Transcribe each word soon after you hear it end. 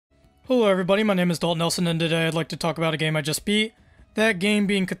Hello everybody, my name is Daulton Nelson and today I'd like to talk about a game I just beat. That game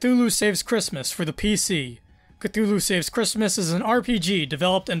being Cthulhu Saves Christmas for the PC. Cthulhu Saves Christmas is an RPG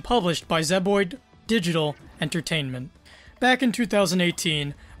developed and published by Zeboyd Digital Entertainment. Back in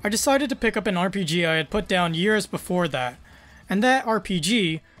 2018, I decided to pick up an RPG I had put down years before that. And that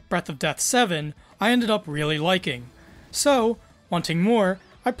RPG, Breath of Death 7, I ended up really liking. So, wanting more,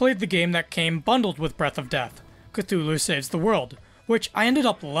 I played the game that came bundled with Breath of Death, Cthulhu Saves the World, which I ended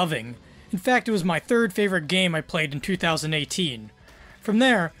up loving. In fact, it was my third favorite game I played in 2018. From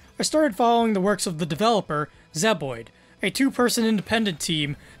there, I started following the works of the developer, Zeboyd, a two-person independent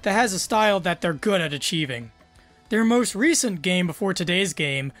team that has a style that they're good at achieving. Their most recent game before today's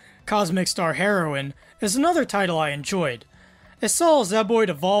game, Cosmic Star Heroine, is another title I enjoyed. It saw Zeboyd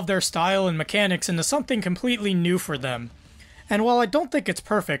evolve their style and mechanics into something completely new for them. And while I don't think it's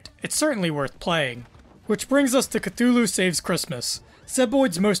perfect, it's certainly worth playing. Which brings us to Cthulhu Saves Christmas,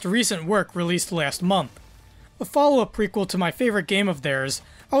 Zeboyd's most recent work released last month. A follow-up prequel to my favorite game of theirs,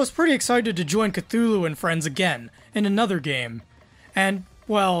 I was pretty excited to join Cthulhu and friends again, in another game. And,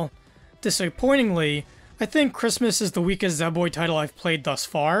 well, disappointingly, I think Christmas is the weakest Zeboyd title I've played thus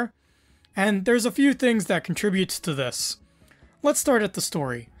far, and there's a few things that contributes to this. Let's start at the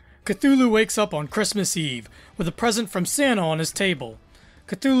story. Cthulhu wakes up on Christmas Eve with a present from Santa on his table.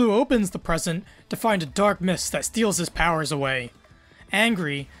 Cthulhu opens the present to find a dark mist that steals his powers away.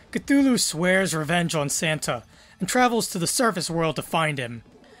 Angry, Cthulhu swears revenge on Santa and travels to the surface world to find him.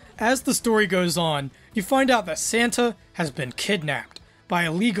 As the story goes on, you find out that Santa has been kidnapped by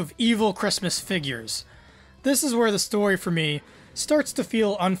a league of evil Christmas figures. This is where the story for me starts to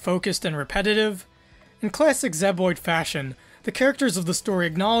feel unfocused and repetitive. In classic Zeboyd fashion, the characters of the story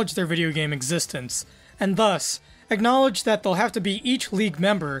acknowledge their video game existence, and thus, acknowledge that they'll have to be each League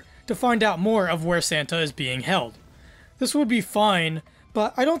member to find out more of where Santa is being held. This would be fine,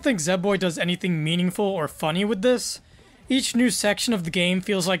 but I don't think Zeboyd does anything meaningful or funny with this. Each new section of the game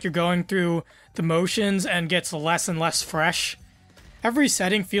feels like you're going through the motions and gets less and less fresh. Every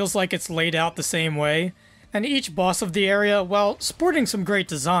setting feels like it's laid out the same way, and each boss of the area, while sporting some great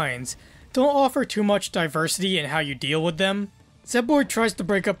designs, don't offer too much diversity in how you deal with them. Zeboyd tries to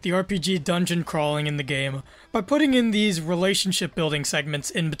break up the RPG dungeon crawling in the game by putting in these relationship building segments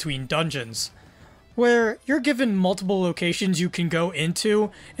in between dungeons, where you're given multiple locations you can go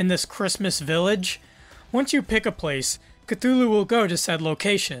into in this Christmas village. Once you pick a place, Cthulhu will go to said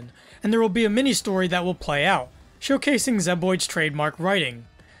location, and there will be a mini-story that will play out, showcasing Zeboyd's trademark writing.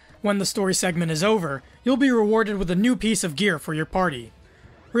 When the story segment is over, you'll be rewarded with a new piece of gear for your party.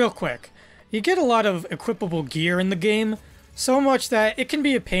 Real quick, you get a lot of equipable gear in the game, so much that it can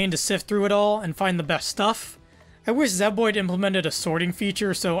be a pain to sift through it all and find the best stuff. I wish Zeboyd implemented a sorting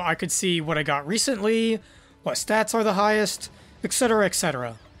feature so I could see what I got recently, what stats are the highest, etc,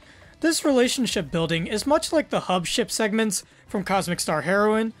 etc. This relationship building is much like the hub ship segments from Cosmic Star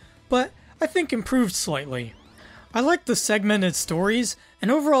Heroine, but I think improved slightly. I like the segmented stories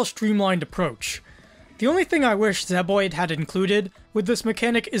and overall streamlined approach. The only thing I wish Zeboyd had included with this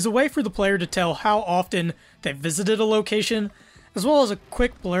mechanic is a way for the player to tell how often they visited a location, as well as a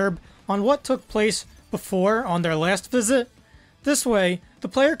quick blurb on what took place before on their last visit. This way, the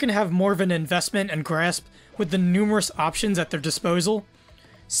player can have more of an investment and grasp with the numerous options at their disposal.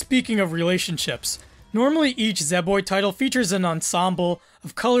 Speaking of relationships, normally each Zeboyd title features an ensemble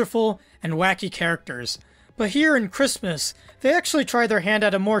of colorful and wacky characters, but here in Christmas, they actually try their hand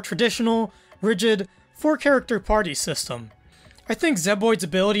at a more traditional, rigid, 4-character party system. I think Zeboyd's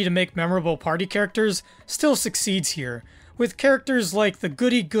ability to make memorable party characters still succeeds here, with characters like the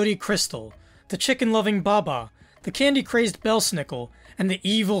goody-goody Crystal, the chicken-loving Baba, the candy-crazed Belsnickel, and the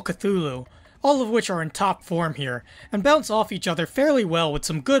evil Cthulhu, all of which are in top form here, and bounce off each other fairly well with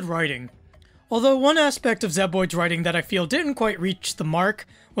some good writing. Although one aspect of Zeboyd's writing that I feel didn't quite reach the mark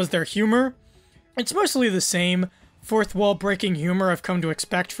was their humor. It's mostly the same fourth-wall-breaking humor I've come to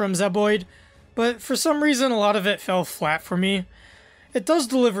expect from Zeboyd, but for some reason a lot of it fell flat for me. It does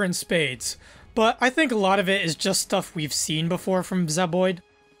deliver in spades, but I think a lot of it is just stuff we've seen before from Zeboyd.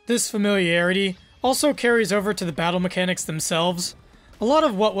 This familiarity also carries over to the battle mechanics themselves. A lot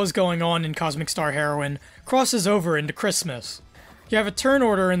of what was going on in Cosmic Star Heroine crosses over into Christmas. You have a turn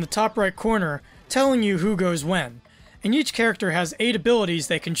order in the top right corner telling you who goes when, and each character has 8 abilities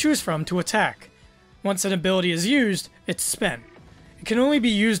they can choose from to attack. Once an ability is used, it's spent. It can only be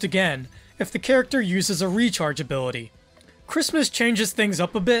used again if the character uses a recharge ability. Christmas changes things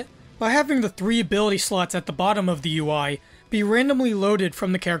up a bit by having the 3 ability slots at the bottom of the UI be randomly loaded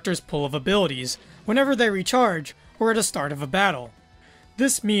from the character's pool of abilities whenever they recharge or at the start of a battle.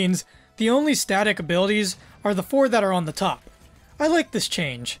 This means the only static abilities are the 4 that are on the top. I like this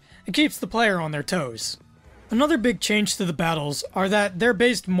change. It keeps the player on their toes. Another big change to the battles are that they're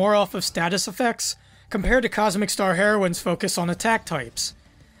based more off of status effects compared to Cosmic Star Heroine's focus on attack types.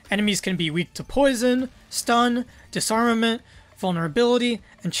 Enemies can be weak to poison, stun, disarmament, vulnerability,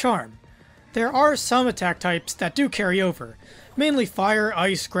 and charm. There are some attack types that do carry over, mainly fire,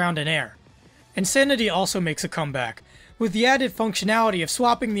 ice, ground, and air. Insanity also makes a comeback, with the added functionality of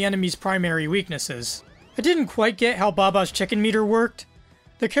swapping the enemy's primary weaknesses. I didn't quite get how Baba's chicken meter worked.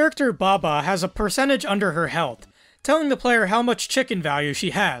 The character Baba has a percentage under her health, telling the player how much chicken value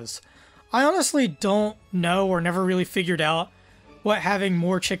she has. I honestly don't know or never really figured out what having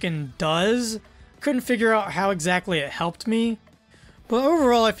more chicken does. Couldn't figure out how exactly it helped me. But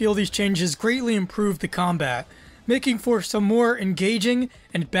overall, I feel these changes greatly improve the combat, making for some more engaging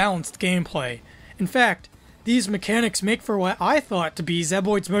and balanced gameplay. In fact, these mechanics make for what I thought to be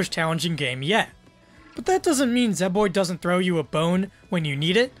Zeboyd's most challenging game yet. But that doesn't mean Zeboyd doesn't throw you a bone when you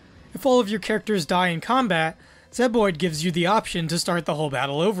need it. If all of your characters die in combat, Zeboyd gives you the option to start the whole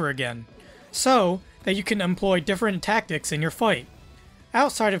battle over again, so that you can employ different tactics in your fight.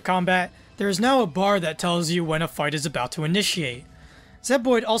 Outside of combat, there is now a bar that tells you when a fight is about to initiate.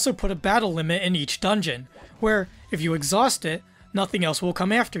 Zeboyd also put a battle limit in each dungeon, where, if you exhaust it, nothing else will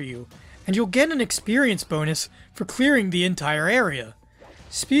come after you, and you'll get an experience bonus for clearing the entire area.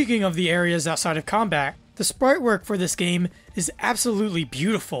 Speaking of the areas outside of combat, the sprite work for this game is absolutely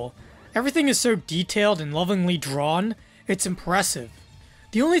beautiful. Everything is so detailed and lovingly drawn, it's impressive.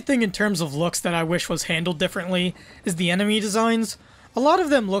 The only thing in terms of looks that I wish was handled differently is the enemy designs. A lot of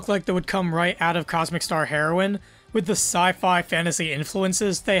them look like they would come right out of Cosmic Star Heroine, with the sci-fi fantasy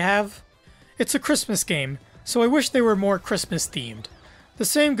influences they have. It's a Christmas game, so I wish they were more Christmas themed. The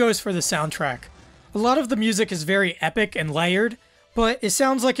same goes for the soundtrack. A lot of the music is very epic and layered, but it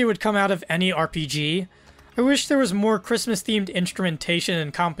sounds like it would come out of any RPG. I wish there was more Christmas-themed instrumentation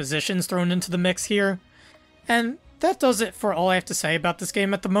and compositions thrown into the mix here. And that does it for all I have to say about this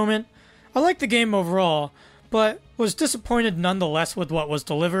game at the moment. I like the game overall, but was disappointed nonetheless with what was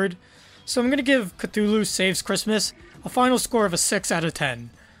delivered. So I'm going to give Cthulhu Saves Christmas a final score of a 6 out of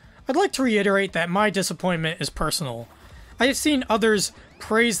 10. I'd like to reiterate that my disappointment is personal. I have seen others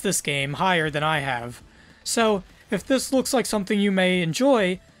praise this game higher than I have. So, if this looks like something you may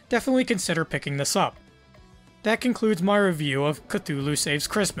enjoy, definitely consider picking this up. That concludes my review of Cthulhu Saves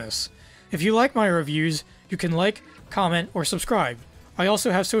Christmas. If you like my reviews, you can like, comment, or subscribe. I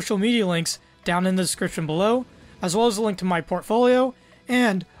also have social media links down in the description below, as well as a link to my portfolio,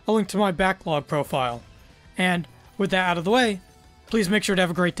 and a link to my Backloggd profile. And with that out of the way, please make sure to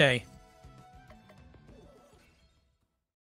have a great day.